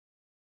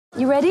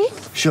You ready?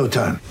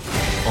 Showtime.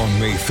 On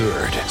May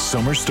 3rd,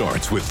 summer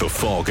starts with The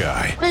Fall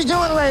Guy. Let's do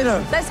it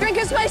later. Let's drink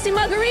a spicy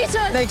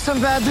margarita. Make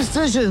some bad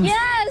decisions.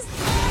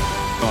 Yes!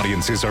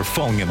 Audiences are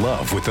falling in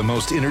love with the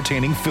most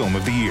entertaining film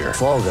of the year.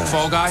 Fall guy.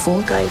 Fall guy?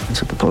 Fall guy.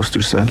 That's what the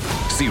poster said.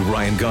 See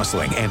Ryan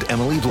Gosling and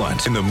Emily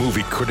Blunt in the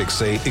movie critics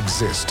say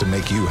exists to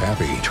make you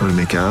happy. Trying to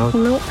make it out?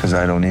 Nope. Because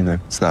I don't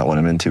either. It's not what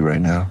I'm into right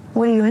now.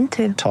 What are you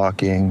into?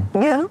 Talking.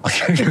 Yeah.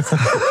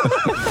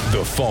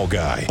 The Fall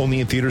Guy.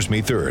 Only in theaters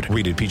May 3rd.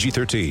 Rated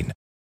PG-13.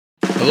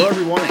 Hello,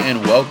 everyone,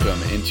 and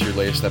welcome into your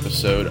latest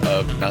episode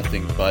of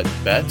Nothing But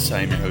Bets.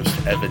 I am your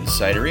host, Evan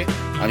Sidery.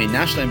 I'm a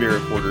national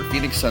NBA reporter,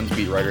 Phoenix Suns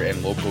beat writer,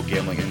 and local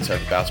gambling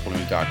insider for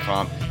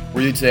BasketballNews.com.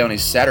 We're here today on a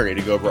Saturday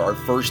to go over our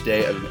first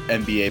day of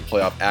NBA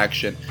playoff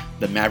action.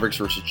 The Mavericks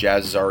versus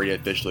Jazz is already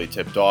officially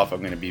tipped off. I'm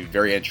going to be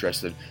very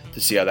interested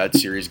to see how that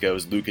series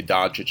goes. Luka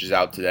Doncic is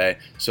out today,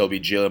 so it'll be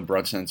Jalen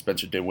Brunson and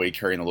Spencer Dinwiddie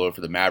carrying the load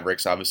for the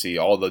Mavericks. Obviously,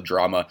 all the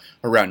drama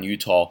around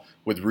Utah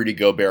with Rudy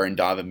Gobert and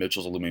Donovan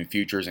Mitchell's looming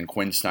futures, and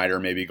Quinn Snyder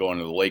maybe going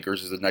to the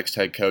Lakers as the next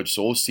head coach.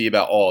 So we'll see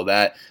about all of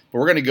that. But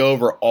we're going to go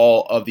over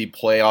all of the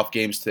playoff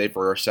games today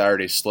for our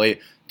Saturday slate.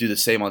 Do the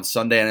same on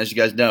Sunday, and as you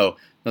guys know,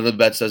 Nothing But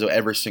Bets does it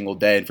every single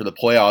day. And for the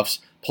playoffs,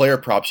 player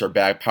props are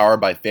back, powered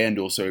by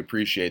FanDuel, so we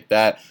appreciate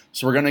that.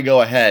 So we're going to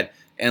go ahead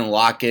and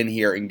lock in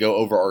here and go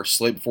over our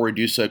slate. Before we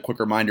do so, a quick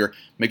reminder,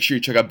 make sure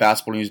you check out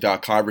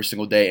BasketballNews.com every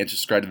single day and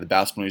subscribe to the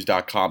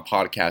BasketballNews.com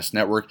podcast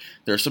network.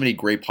 There are so many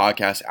great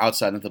podcasts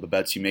outside Nothing But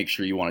Bets you make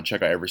sure you want to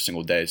check out every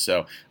single day.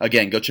 So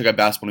again, go check out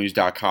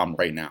BasketballNews.com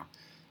right now.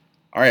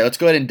 All right, let's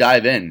go ahead and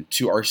dive in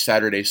to our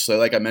Saturday slate.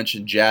 Like I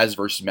mentioned, Jazz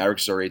versus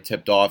Mavericks is already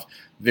tipped off.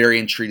 Very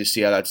intrigued to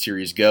see how that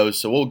series goes.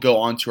 So we'll go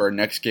on to our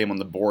next game on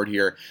the board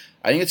here.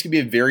 I think it's going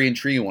to be a very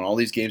intriguing one. All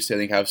these games today,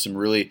 I think, have some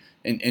really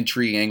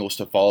intriguing angles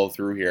to follow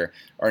through here.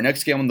 Our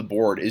next game on the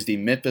board is the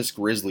Memphis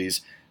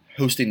Grizzlies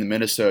hosting the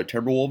Minnesota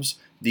Timberwolves.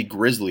 The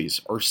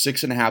Grizzlies are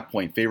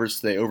 6.5-point favorites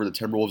today over the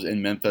Timberwolves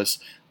in Memphis.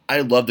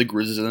 I love the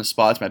Grizzlies in this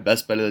spot. It's my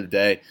best bet of the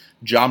day.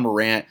 Ja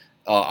Morant,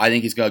 I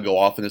think he's going to go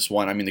off in this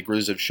one. I mean, the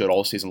Grizzlies have showed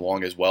all season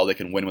long as well. They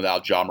can win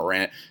without Ja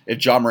Morant.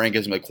 If Ja Morant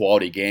gives them a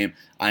quality game,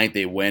 I think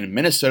they win.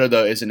 Minnesota,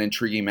 though, is an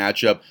intriguing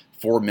matchup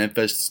for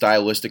Memphis.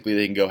 Stylistically,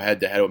 they can go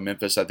head-to-head with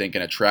Memphis, I think,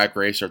 in a track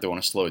race, or if they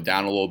want to slow it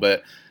down a little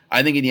bit.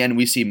 I think in the end,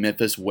 we see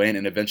Memphis win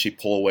and eventually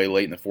pull away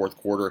late in the fourth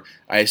quarter.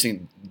 I just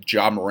think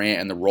Ja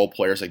Morant and the role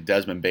players like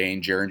Desmond Bane,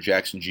 Jaren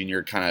Jackson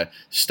Jr. kind of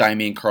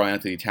stymieing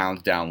Karl-Anthony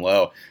Towns down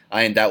low.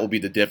 I think that will be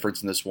the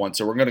difference in this one.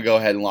 So we're going to go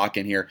ahead and lock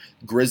in here.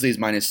 Grizzlies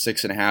minus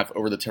 6.5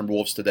 over the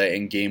Timberwolves today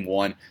in game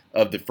one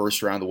of the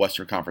first round of the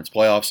Western Conference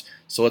playoffs.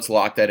 So let's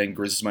lock that in,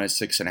 Grizzlies minus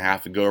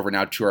 6.5, and go over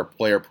now to our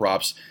player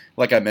props.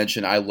 Like I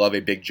mentioned, I love a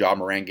big Ja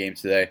Morant game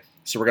today.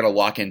 So we're going to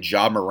lock in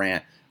Ja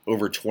Morant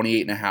over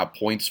 28.5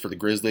 points for the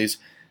Grizzlies.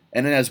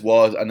 And then as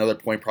well as another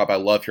point prop I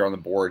love here on the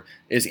board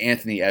is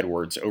Anthony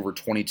Edwards over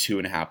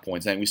 22.5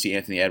 points. I think we see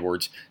Anthony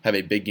Edwards have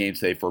a big game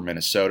today for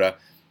Minnesota.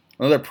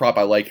 Another prop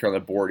I like here on the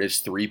board is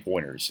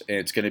three-pointers, and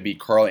it's going to be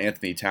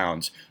Karl-Anthony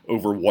Towns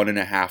over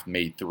 1.5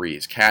 made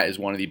threes. Cat is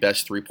one of the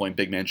best three-point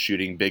big man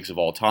shooting bigs of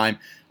all time.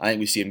 I think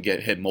we see him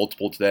get hit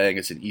multiple today. I think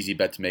it's an easy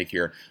bet to make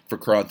here for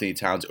Karl-Anthony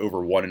Towns over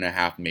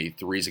 1.5 made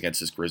threes against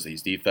this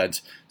Grizzlies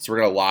defense. So we're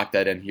going to lock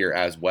that in here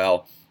as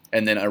well.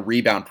 And then a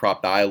rebound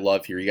prop that I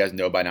love here. You guys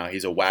know by now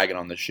he's a wagon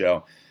on the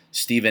show.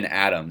 Steven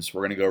Adams.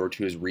 We're going to go over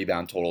to his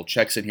rebound total.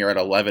 Checks in here at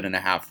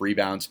 11.5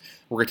 rebounds.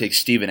 We're going to take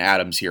Steven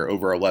Adams here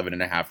over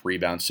 11.5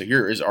 rebounds. So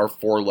here is our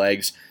four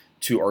legs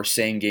to our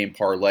same game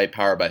parlay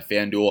powered by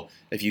FanDuel.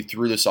 If you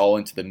threw this all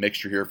into the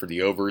mixture here for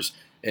the overs,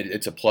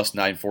 it's a plus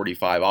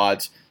 945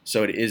 odds.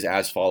 So it is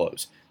as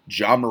follows.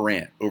 Ja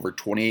Morant over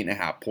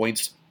 28.5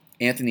 points.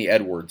 Anthony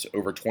Edwards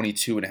over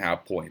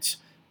 22.5 points.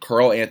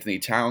 Karl-Anthony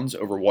Towns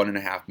over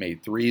 1.5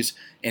 made threes,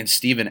 and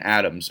Steven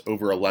Adams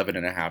over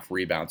 11.5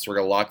 rebounds. So we're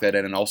going to lock that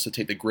in and also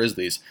take the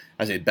Grizzlies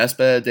as a best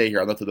bet of the day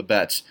here on Nothing But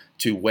Bets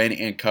to win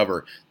and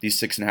cover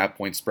these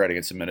 6.5-point spread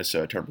against the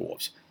Minnesota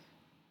Timberwolves.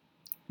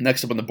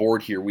 Next up on the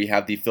board here, we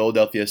have the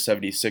Philadelphia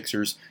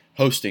 76ers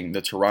hosting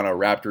the Toronto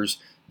Raptors.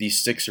 The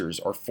Sixers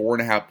are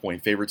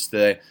 4.5-point favorites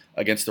today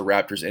against the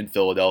Raptors in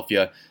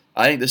Philadelphia.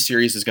 I think this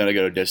series is going to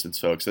go to distance,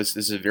 folks. This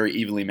is a very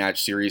evenly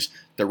matched series.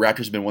 The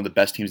Raptors have been one of the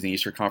best teams in the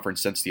Eastern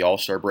Conference since the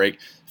All-Star break.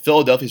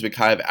 Philadelphia's been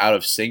kind of out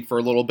of sync for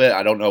a little bit.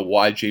 I don't know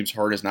why James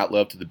Harden has not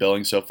lived up to the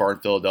billing so far in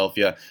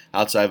Philadelphia,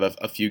 outside of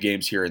a few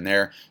games here and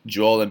there.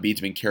 Joel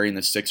Embiid's been carrying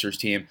the Sixers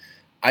team.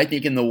 I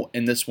think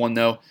in this one,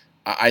 though,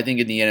 I think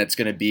in the end it's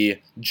going to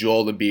be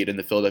Joel Embiid and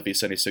the Philadelphia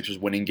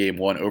 76ers winning game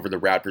one over the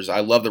Raptors. I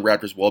love the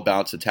Raptors'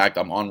 well-balanced attack.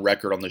 I'm on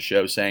record on the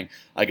show saying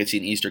I could see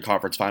an Eastern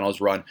Conference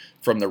Finals run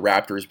from the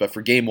Raptors. But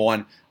for game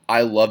one,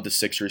 I love the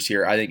Sixers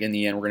here. I think in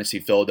the end we're going to see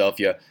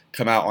Philadelphia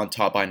come out on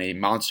top on a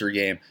monster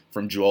game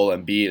from Joel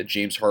Embiid.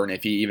 James Harden,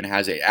 if he even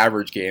has an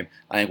average game,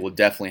 I think will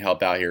definitely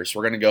help out here. So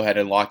we're going to go ahead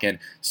and lock in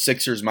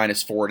Sixers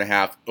minus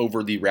 4.5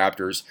 over the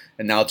Raptors.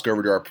 And now let's go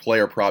over to our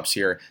player props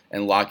here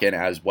and lock in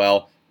as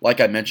well. Like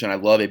I mentioned, I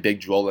love a big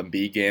Joel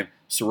Embiid game,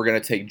 so we're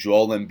going to take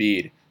Joel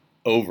Embiid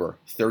over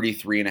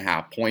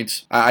 33.5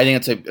 points. I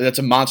think that's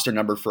a monster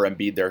number for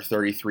Embiid there,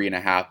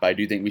 33.5. But I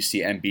do think we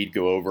see Embiid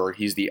go over.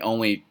 He's the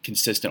only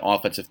consistent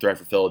offensive threat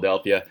for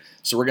Philadelphia.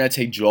 So we're going to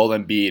take Joel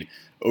Embiid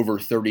over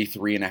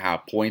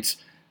 33.5 points.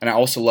 And I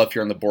also love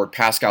here on the board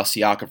Pascal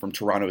Siakam from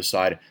Toronto's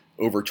side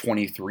over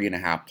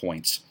 23.5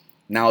 points.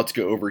 Now let's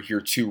go over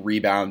here 2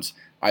 rebounds.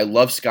 I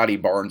love Scotty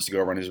Barnes to go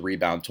over on his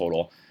rebound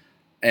total.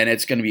 And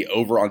it's going to be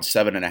over on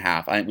 7.5.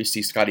 I think we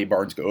see Scotty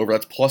Barnes go over.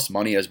 That's plus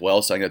money as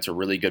well, so I think that's a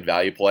really good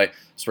value play.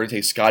 So we're going to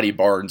take Scotty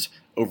Barnes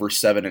over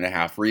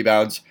 7.5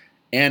 rebounds.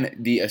 And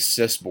the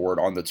assist board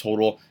on the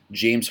total,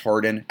 James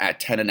Harden at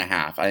 10.5.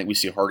 I think we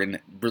see Harden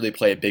really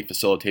play a big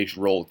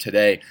facilitation role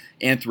today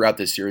and throughout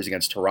this series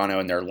against Toronto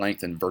and their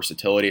length and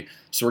versatility.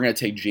 So we're going to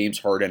take James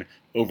Harden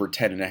over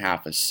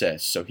 10.5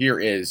 assists. So here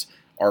is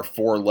our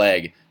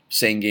 4-leg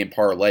same-game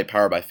parlay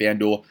powered by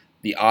FanDuel.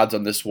 The odds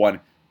on this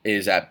one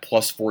is at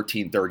plus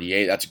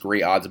 1438. That's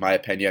great odds in my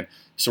opinion.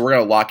 So we're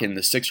going to lock in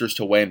the Sixers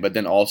to win, but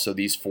then also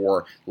these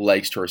 4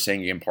 legs to our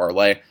same-game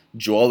parlay.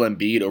 Joel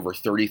Embiid over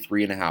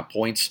 33.5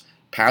 points.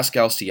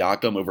 Pascal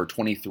Siakam over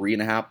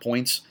 23.5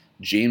 points.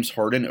 James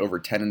Harden over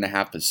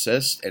 10.5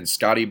 assists. And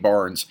Scotty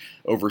Barnes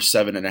over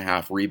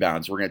 7.5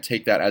 rebounds. We're going to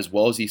take that as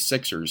well as the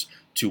Sixers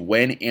to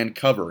win and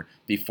cover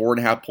the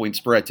 4.5-point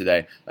spread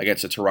today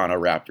against the Toronto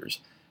Raptors.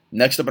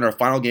 Next up in our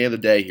final game of the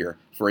day here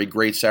for a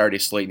great Saturday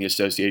slate in the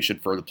association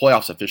for the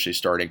playoffs officially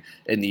starting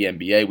in the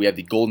NBA, we have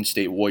the Golden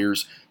State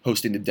Warriors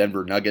hosting the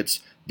Denver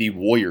Nuggets. The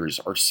Warriors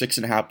are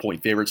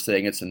 6.5-point favorites today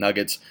against the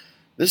Nuggets.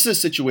 This is a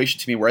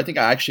situation to me where I think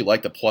I actually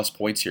like the plus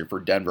points here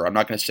for Denver. I'm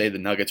not going to say the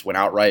Nuggets went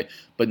outright,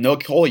 but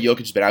Nikola Jokic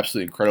has been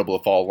absolutely incredible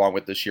to follow along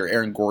with this year.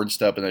 Aaron Gordon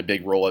stepped in a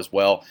big role as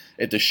well.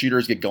 If the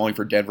shooters get going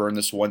for Denver in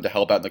this one to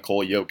help out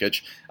Nikola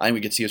Jokic, I think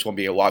we could see this one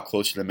being a lot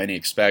closer than many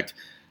expect.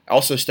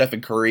 Also,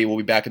 Stephen Curry will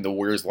be back in the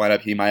Warriors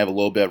lineup. He might have a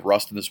little bit of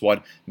rust in this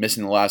one,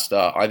 missing the last,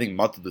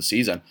 month of the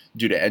season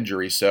due to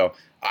injury. So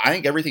I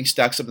think everything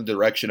stacks up in the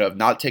direction of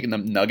not taking the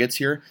Nuggets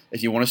here.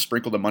 If you want to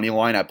sprinkle the money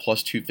line at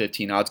plus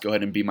 215 odds, go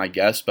ahead and be my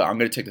guest. But I'm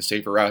going to take the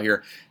safer route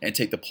here and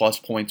take the plus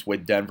points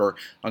with Denver.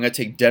 I'm going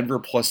to take Denver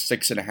plus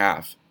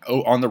 6.5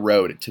 on the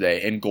road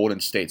today in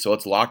Golden State. So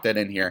let's lock that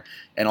in here.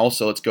 And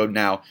also let's go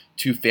now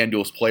to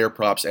FanDuel's player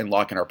props and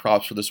lock in our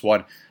props for this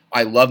one.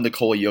 I love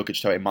Nikola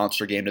Jokic to have a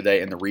monster game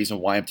today, and the reason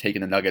why I'm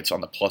taking the Nuggets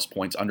on the plus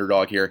points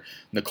underdog here,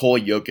 Nikola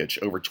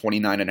Jokic over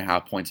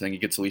 29.5 points. I think he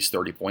gets at least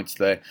 30 points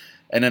today.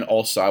 And then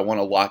also I want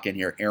to lock in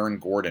here Aaron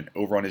Gordon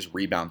over on his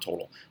rebound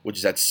total, which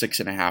is at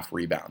 6.5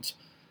 rebounds.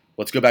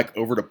 Let's go back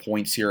over to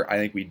points here. I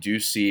think we do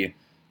see,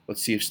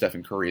 let's see if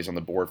Stephen Curry is on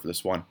the board for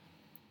this one.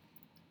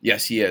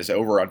 Yes, he is,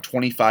 over on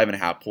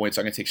 25.5 points.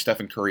 I'm going to take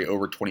Stephen Curry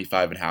over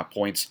 25.5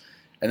 points.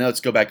 And then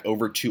let's go back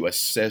over to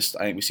assists.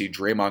 I think we see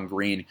Draymond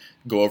Green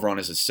go over on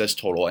his assist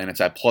total, and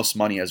it's at plus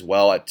money as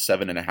well at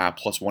 7.5,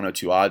 plus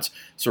 102 odds.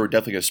 So we're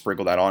definitely going to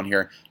sprinkle that on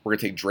here. We're going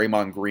to take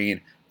Draymond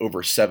Green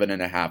over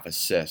 7.5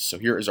 assists. So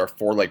here is our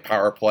 4-leg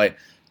power play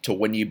to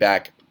win you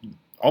back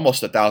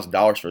almost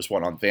 $1,000 for this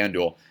one on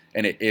FanDuel,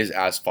 and it is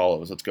as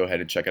follows. Let's go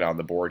ahead and check it out on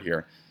the board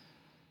here.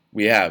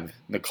 We have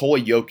Nikola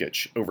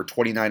Jokic over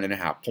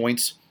 29.5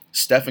 points,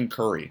 Stephen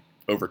Curry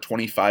over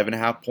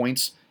 25.5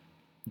 points,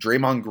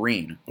 Draymond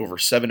Green over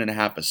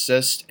 7.5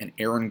 assists, and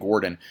Aaron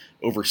Gordon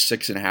over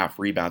 6.5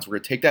 rebounds. We're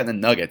going to take that in the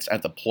Nuggets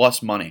at the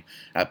plus money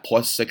at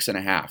plus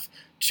 6.5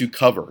 to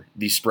cover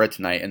the spread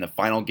tonight in the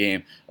final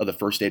game of the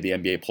first day of the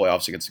NBA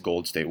playoffs against the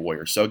Golden State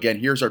Warriors. So again,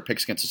 here's our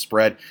picks against the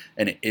spread,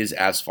 and it is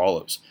as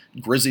follows.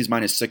 Grizzlies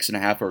minus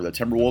 6.5 over the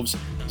Timberwolves,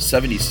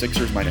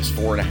 76ers minus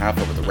 4.5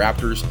 over the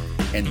Raptors,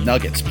 and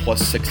Nuggets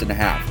plus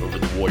 6.5 over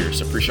the Warriors.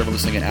 So appreciate everyone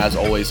listening, and as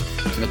always,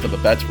 it's Nothing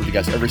But Bets with you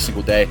guys every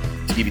single day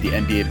to give you the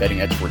NBA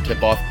betting edge for a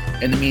tip-off.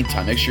 In the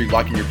meantime, make sure you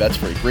lock in your bets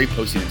for a great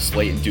postseason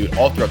slate and do it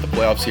all throughout the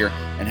playoffs here,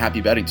 and happy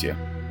betting to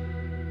you.